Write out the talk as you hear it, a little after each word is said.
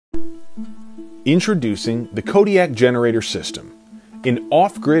Introducing the Kodiak Generator System, an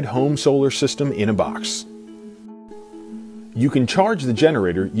off-grid home solar system in a box. You can charge the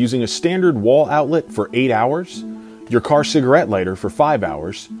generator using a standard wall outlet for 8 hours, your car cigarette lighter for 5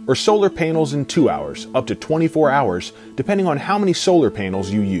 hours, or solar panels in 2 hours, up to 24 hours, depending on how many solar panels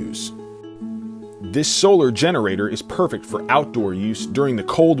you use. This solar generator is perfect for outdoor use during the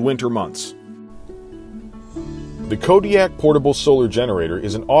cold winter months. The Kodiak Portable Solar Generator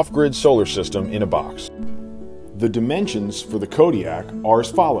is an off-grid solar system in a box. The dimensions for the Kodiak are as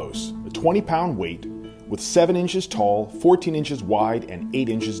follows: a 20-pound weight with 7 inches tall, 14 inches wide, and 8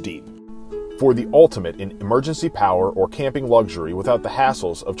 inches deep. For the ultimate in emergency power or camping luxury without the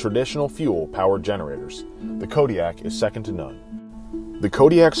hassles of traditional fuel-powered generators, the Kodiak is second to none. The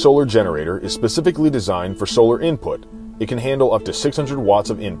Kodiak Solar Generator is specifically designed for solar input. It can handle up to 600 watts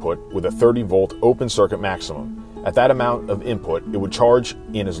of input with a 30-volt open circuit maximum. At that amount of input, it would charge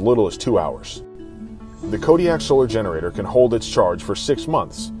in as little as 2 hours. The Kodiak Solar Generator can hold its charge for 6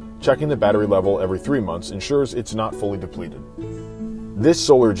 months. Checking the battery level every 3 months ensures it's not fully depleted. This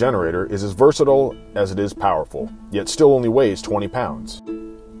solar generator is as versatile as it is powerful, yet still only weighs 20 pounds.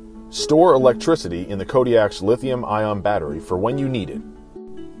 Store electricity in the Kodiak's lithium-ion battery for when you need it.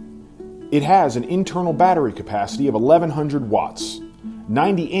 It has an internal battery capacity of 1100 watts,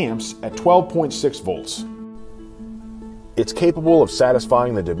 90 amps at 12.6 volts. It's capable of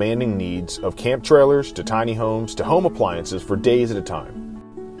satisfying the demanding needs of camp trailers to tiny homes to home appliances for days at a time.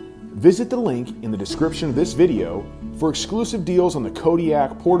 Visit the link in the description of this video for exclusive deals on the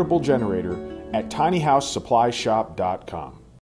Kodiak Portable Generator at tinyhousesupplieshop.com.